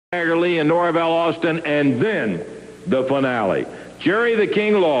Lee and Norvell Austin, and then the finale. Jerry the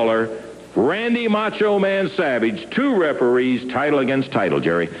King Lawler, Randy Macho Man Savage, two referees, title against title,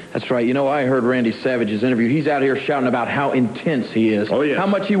 Jerry. That's right. You know, I heard Randy Savage's interview. He's out here shouting about how intense he is. Oh, yes. How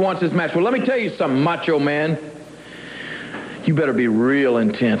much he wants this match. Well, let me tell you something, Macho Man. You better be real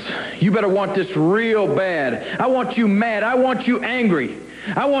intense. You better want this real bad. I want you mad. I want you angry.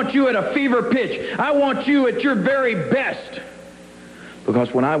 I want you at a fever pitch. I want you at your very best.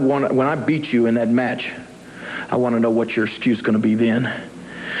 Because when I beat you in that match, I want to know what your excuse is going to be then.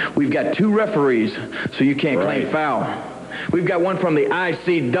 We've got two referees, so you can't claim foul. We've got one from the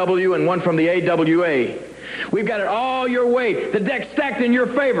ICW and one from the AWA. We've got it all your way. The deck's stacked in your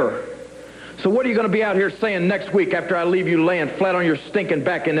favor. So what are you going to be out here saying next week after I leave you laying flat on your stinking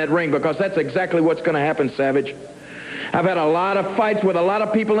back in that ring? Because that's exactly what's going to happen, Savage. I've had a lot of fights with a lot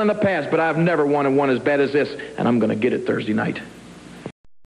of people in the past, but I've never won one as bad as this, and I'm going to get it Thursday night.